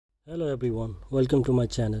Hello everyone, welcome to my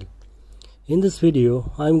channel. In this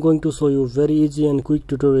video, I am going to show you very easy and quick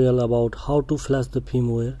tutorial about how to flash the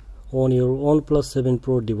firmware on your OnePlus 7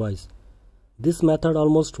 Pro device. This method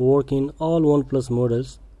almost works in all OnePlus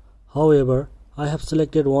models. However, I have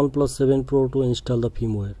selected OnePlus 7 Pro to install the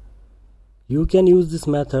firmware. You can use this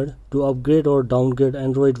method to upgrade or downgrade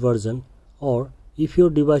Android version, or if your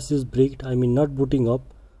device is bricked, not booting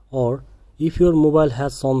up, or if your mobile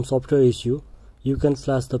has some software issue, you can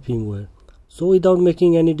flash the firmware. So without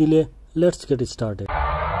making any delay, let's get started.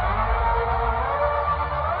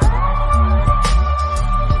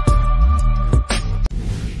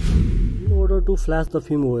 In order to flash the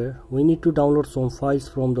firmware, we need to download some files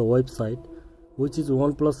from the website, which is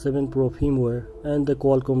OnePlus 7 Pro firmware and the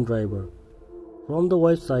Qualcomm driver. From the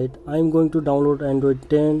website, I am going to download Android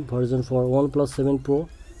 10 version for OnePlus 7 Pro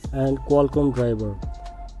and Qualcomm driver,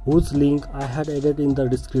 whose link I had added in the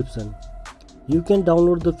description. You can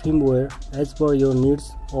download the firmware as per your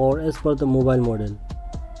needs or as per the mobile model.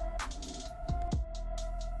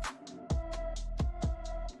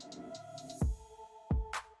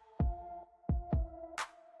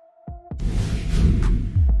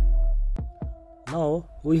 Now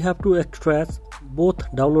we have to extract both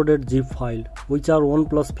downloaded zip file, which are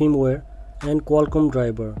OnePlus firmware and Qualcomm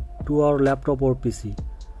driver, to our laptop or PC.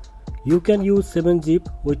 You can use 7-zip,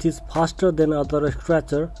 which is faster than other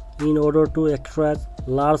extractor, in order to extract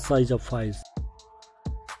large size of files.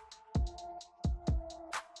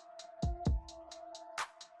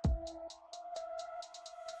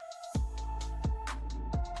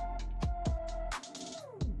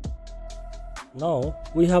 Now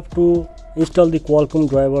we have to install the Qualcomm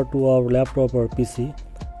driver to our laptop or PC.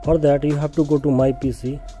 For that, you have to go to My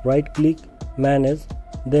PC, right click, Manage,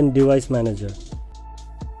 then Device Manager.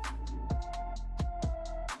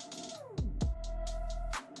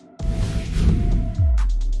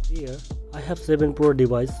 Here I have 7 Pro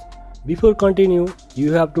device. Before continue,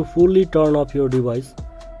 you have to fully turn off your device,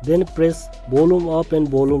 then press volume up and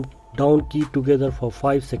volume down key together for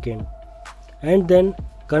 5 seconds, and then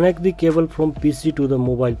connect the cable from PC to the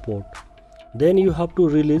mobile port. Then you have to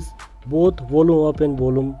release both volume up and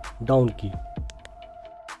volume down key.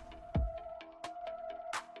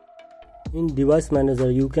 In Device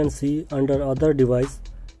Manager, you can see under Other Device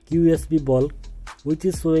QSB bulk, which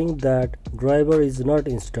is showing that driver is not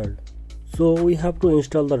installed. So we have to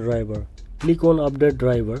install the driver. Click on Update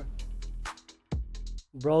Driver.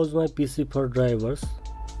 Browse my PC for drivers.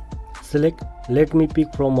 Select Let me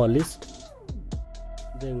pick from a list.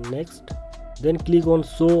 Then Next. Then click on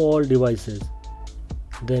Show all devices.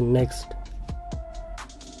 Then Next.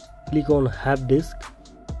 Click on Have Disk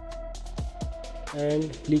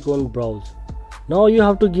and click on Browse. Now you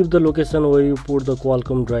have to give the location where you put the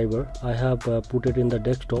Qualcomm driver. I have put it in the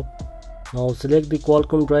desktop. Now select the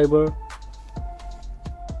Qualcomm driver,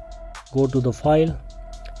 go to the file,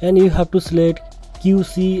 and you have to select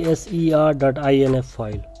qcser.inf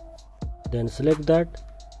file. Then select that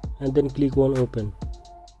and then click on Open.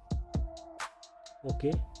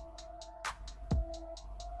 OK.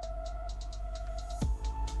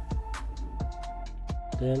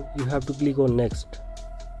 Then you have to click on Next.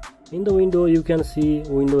 In the window, you can see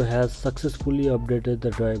Windows has successfully updated the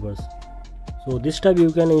drivers. So this time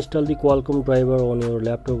you can install the Qualcomm driver on your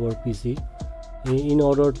laptop or PC in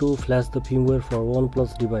order to flash the firmware for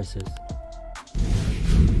OnePlus devices.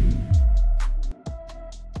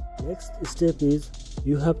 Next step is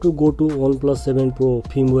you have to go to OnePlus 7 Pro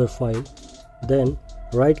firmware file, then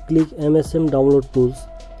right click MSM Download Tools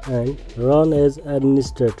and Run as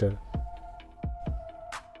Administrator.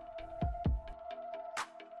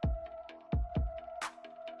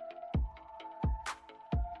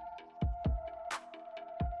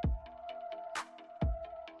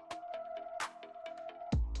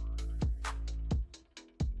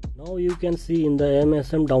 Now you can see in the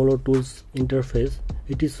MSM Download Tools interface,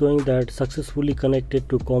 it is showing that successfully connected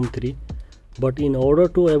to COM3, but in order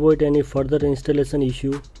to avoid any further installation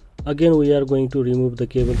issue, again we are going to remove the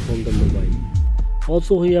cable from the mobile.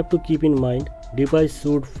 Also we have to keep in mind, device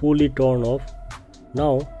should fully turn off.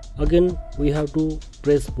 Now again we have to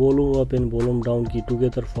press volume up and volume down key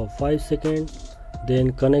together for 5 seconds,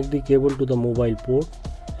 then connect the cable to the mobile port,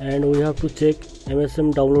 and we have to check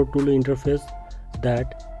MSM Download Tool interface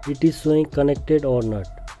that it is showing connected or not.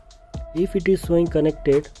 If it is showing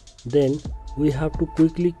connected, then we have to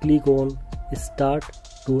quickly click on Start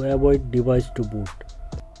to avoid device to boot.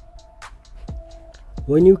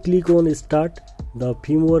 When you click on Start, the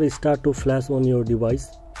firmware start to flash on your device.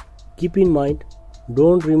 Keep in mind,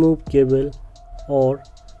 don't remove cable or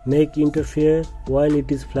make interfere while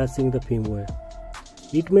it is flashing the firmware.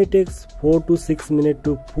 It may take 4 to 6 minutes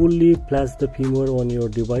to fully flash the firmware on your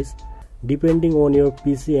device, depending on your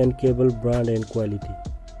PC and cable brand and quality.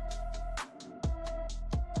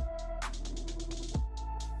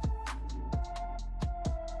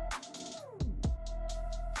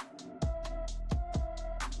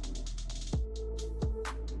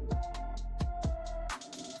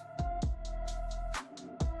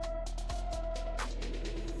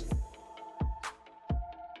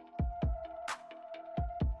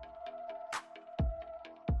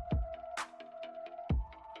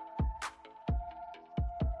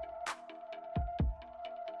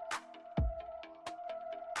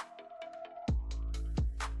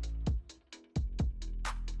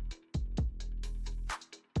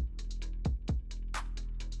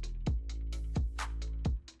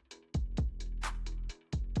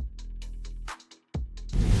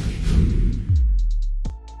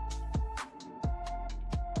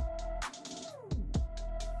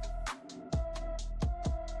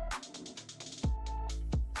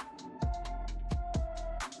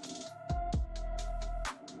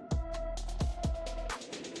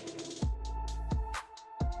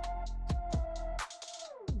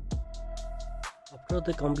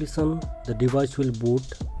 After the completion, the device will boot,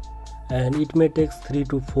 and it may take 3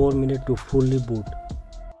 to 4 minutes to fully boot.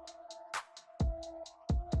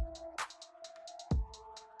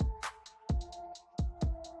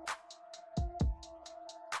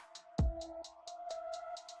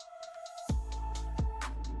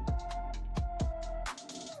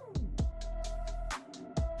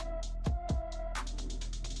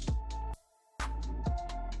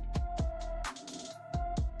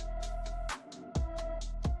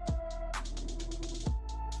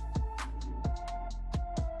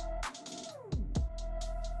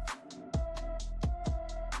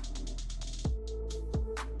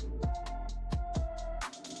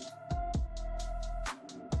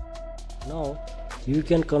 Now you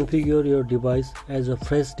can configure your device as a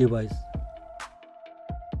fresh device.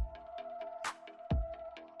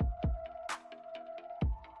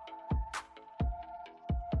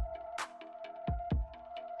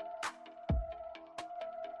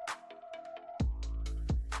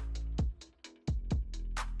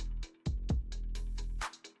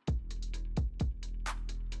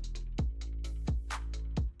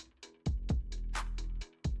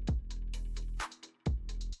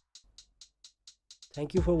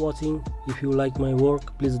 Thank you for watching. If you like my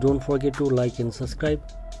work, please don't forget to like and subscribe.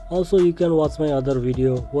 Also, you can watch my other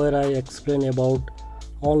video where I explain about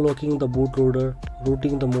unlocking the bootloader,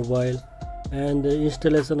 rooting the mobile, and the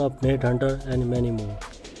installation of Net Hunter and many more.